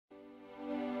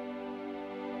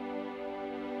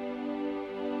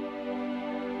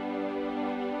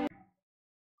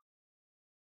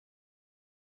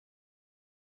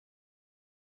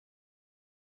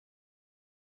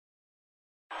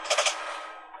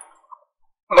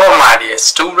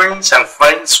students and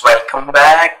friends, welcome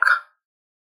back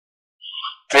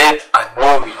with a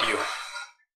new video.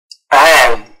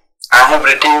 And I have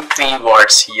written 3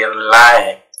 words here: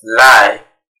 lie, lie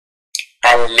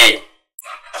and lay.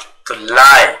 So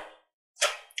lie,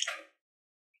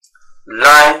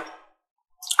 lie,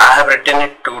 I have written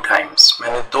it 2 times.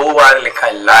 मैंने 2 बार लिखा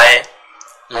है lie,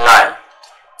 lie,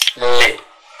 lay.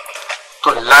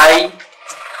 तो lie,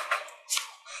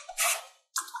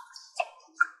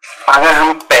 अगर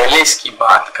हम पहले इसकी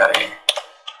बात करें,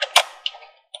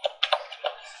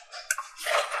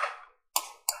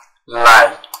 लाई,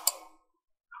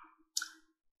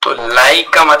 तो लाई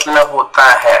का मतलब होता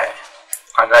है,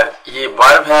 अगर ये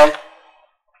वर्ब है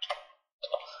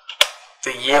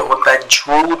तो ये होता है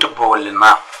झूठ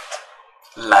बोलना.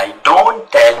 लाई, don't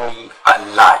tell me a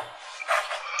lie,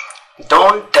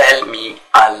 don't tell me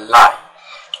अ लाई.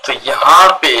 तो यहाँ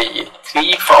पे ये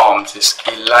 3 फॉर्म्स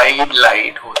इसके लाइड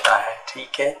लाइड होता है.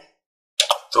 ठीक है,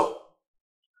 तो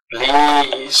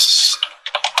प्लीज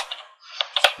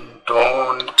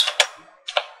डोंट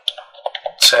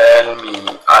टेल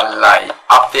मी अ लाई.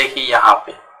 अब देखिए यहाँ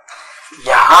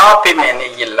पे मैंने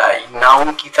ये लाई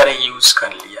नाउन की तरह यूज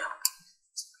कर लिया,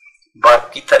 वर्ब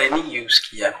की तरह नहीं यूज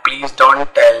किया. प्लीज डोंट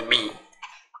टेल मी,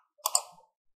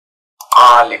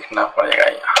 आ लिखना पड़ेगा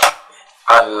यहाँ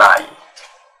पे, अ लाई.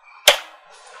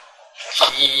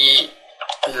 He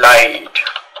lied,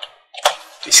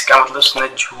 इसका मतलब उसने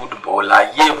झूठ बोला,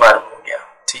 ये वर्ब हो गया.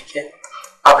 ठीक है,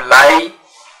 अब लाई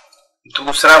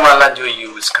दूसरा वाला जो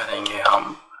यूज करेंगे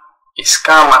हम,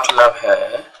 इसका मतलब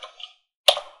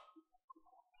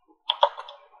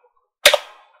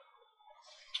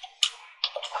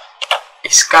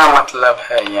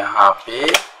है यहाँ पे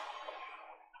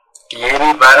ये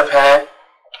भी वर्ब है,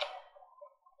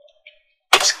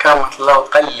 इसका मतलब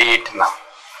होता है लेटना.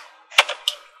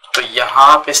 तो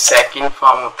यहाँ पे सेकंड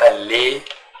फॉर्म होता है ले,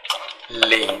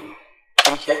 लेन.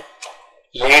 ठीक है,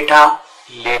 लेटा,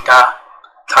 लेटा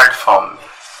थर्ड फॉर्म में.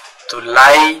 तो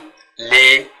लाई,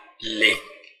 ले, ले.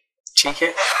 ठीक है,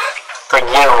 तो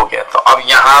ये हो गया. तो अब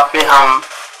यहाँ पे हम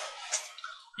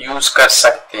यूज कर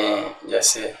सकते हैं,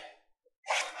 जैसे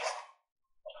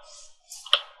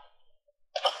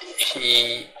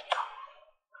he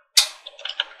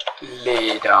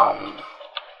lay down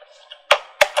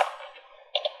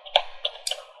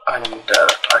under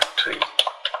a tree.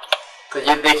 तो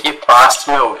ये देखिए पास्ट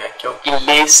में हो गया, क्योंकि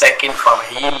ले second form.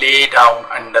 He lay down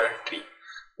under a tree,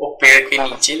 वो पेड़ के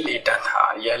नीचे लेटा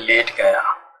था या लेट गया.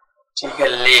 ठीक है,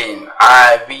 लेन,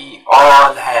 we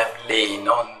all have lane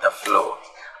on the floor,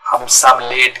 हम सब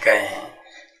लेट गए हैं.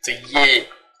 तो ये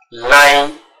लाई,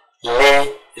 ले,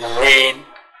 लेन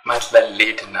मतलब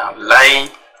लेटना, लाई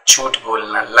झूठ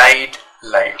बोलना, लाइट,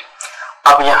 लाइट.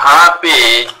 अब यहाँ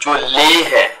पे जो ले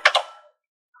है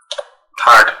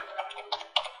थर्ड,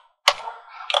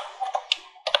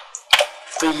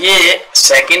 तो ये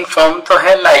सेकंड फॉर्म तो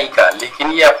है लाई का,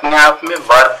 लेकिन ये अपने आप में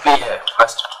वर्ब भी है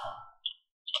फर्स्ट.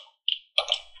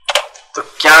 तो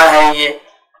क्या है ये,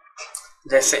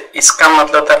 जैसे इसका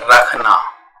मतलब था रखना,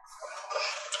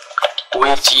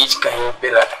 कोई चीज कहीं पे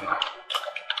रखना.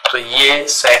 तो ये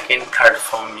सेकंड थर्ड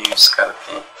फॉर्म यूज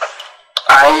करते हैं.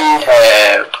 I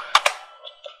have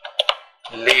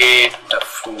laid the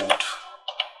food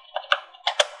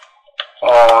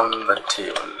on the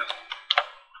table.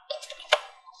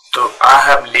 तो I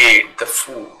have laid the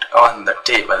food on the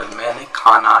table, मैंने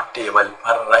खाना टेबल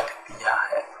पर रख दिया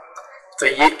है. तो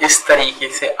ये इस तरीके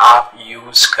से आप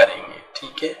यूज करेंगे.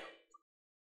 ठीक है,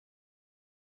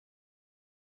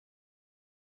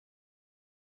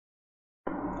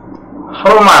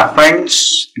 hello my friends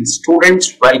and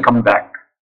students, welcome back.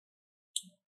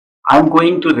 I'm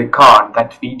going to record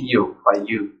that video for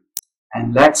you,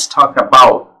 and let's talk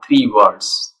about 3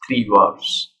 words, 3 verbs: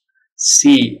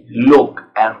 see, look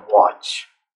and watch.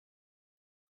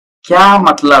 क्या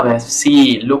मतलब है see,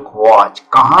 look, watch?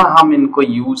 कहाँ हम इनको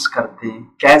यूज करते हैं,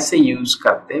 कैसे यूज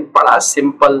करते हैं? बड़ा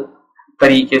सिंपल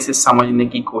तरीके से समझने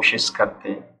की कोशिश करते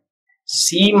हैं.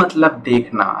 see मतलब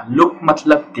देखना, look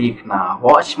मतलब देखना,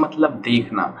 watch मतलब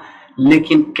देखना,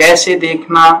 लेकिन कैसे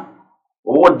देखना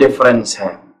वो डिफरेंस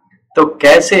है. तो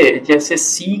कैसे, जैसे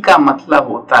सी का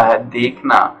मतलब होता है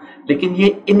देखना, लेकिन ये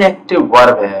इनएक्टिव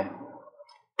वर्ब है.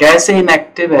 कैसे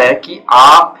इनएक्टिव है कि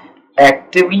आप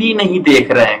एक्टिवली नहीं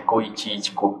देख रहे हैं कोई चीज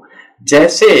को.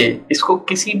 जैसे इसको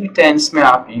किसी भी टेंस में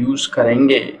आप यूज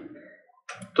करेंगे,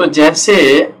 तो जैसे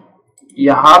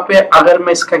यहाँ पे अगर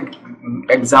मैं इसका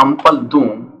एग्जाम्पल दूं,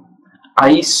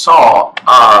 I saw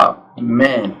a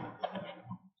man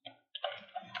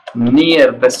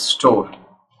near the store.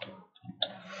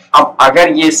 अब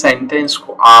अगर ये सेंटेंस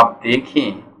को आप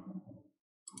देखें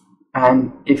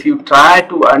And if you try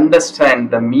to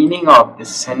understand the meaning of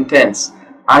this sentence,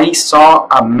 I saw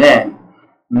a man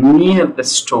near the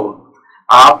store.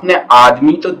 आपने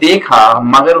आदमी तो देखा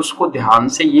मगर उसको ध्यान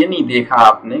से ये नहीं देखा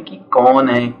आपने कि कौन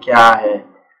है क्या है,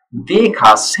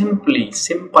 देखा सिंपली,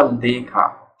 सिंपल देखा,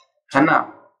 है ना।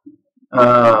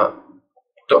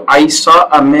 तो I saw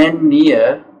a man near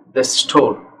the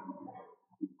store.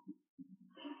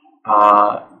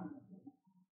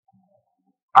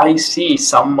 I see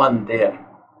someone there.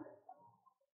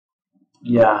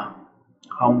 या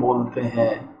हम बोलते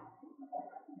हैं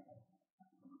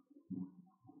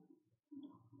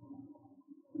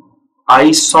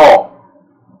I saw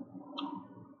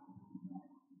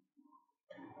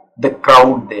the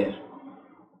crowd there.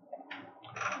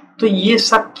 तो ये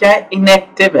सब क्या है,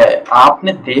 इनएक्टिव है।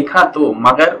 आपने देखा तो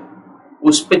मगर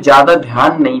उस पर ज्यादा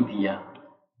ध्यान नहीं दिया।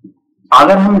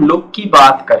 अगर हम लुक की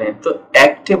बात करें तो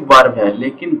एक्टिव वर्ब है,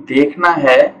 लेकिन देखना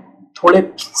है थोड़े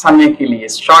समय के लिए,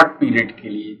 शॉर्ट पीरियड के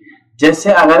लिए।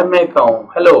 जैसे अगर मैं कहूं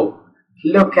hello,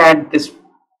 look at this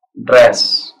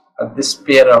dress, this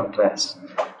pair of dress,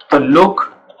 तो look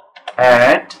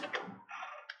at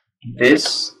this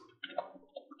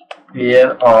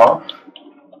pair of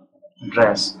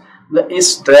dress,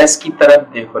 इस ड्रेस की तरफ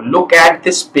देखो, look at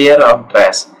this pair of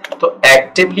dress. तो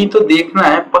एक्टिवली तो देखना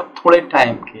है पर थोड़े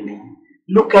टाइम के लिए।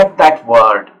 लुक एट दैट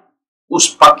वर्ड, उस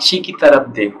पक्षी की तरफ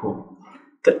देखो।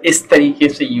 तो इस तरीके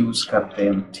से यूज करते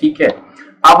हैं, ठीक है।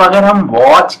 अब अगर हम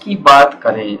वॉच की बात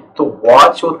करें तो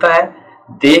वॉच होता है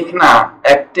देखना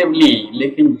एक्टिवली,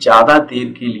 लेकिन ज्यादा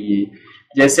देर के लिए।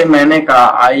 जैसे मैंने कहा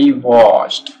I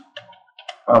watched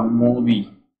a movie,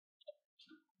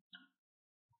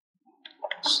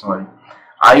 sorry,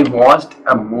 I watched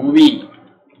a movie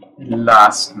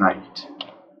last night.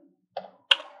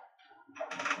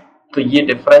 तो ये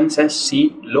डिफरेंस है see,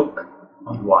 look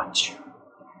और watch.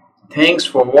 Thanks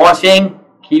for watching.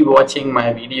 Keep watching my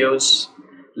videos.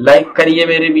 Like करिए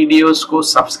मेरे वीडियोस को,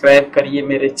 सब्सक्राइब करिए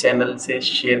मेरे चैनल से,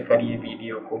 शेयर करिए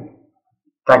वीडियो को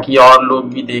ताकि और लोग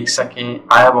भी देख सकें.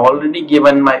 I have already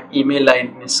given my email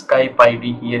ID, Skype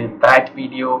ID here in that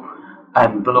video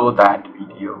and below that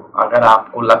video. अगर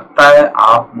आपको लगता है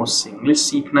आप मुझसे इंग्लिश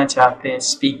सीखना चाहते हैं,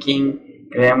 speaking,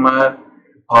 grammar,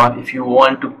 or if you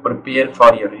want to prepare for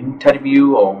your interview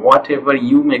or whatever,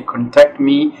 you may contact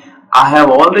me. I have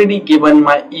already given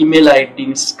my email ID,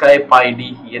 Skype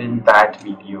ID here in that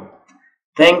video.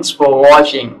 Thanks for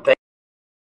watching.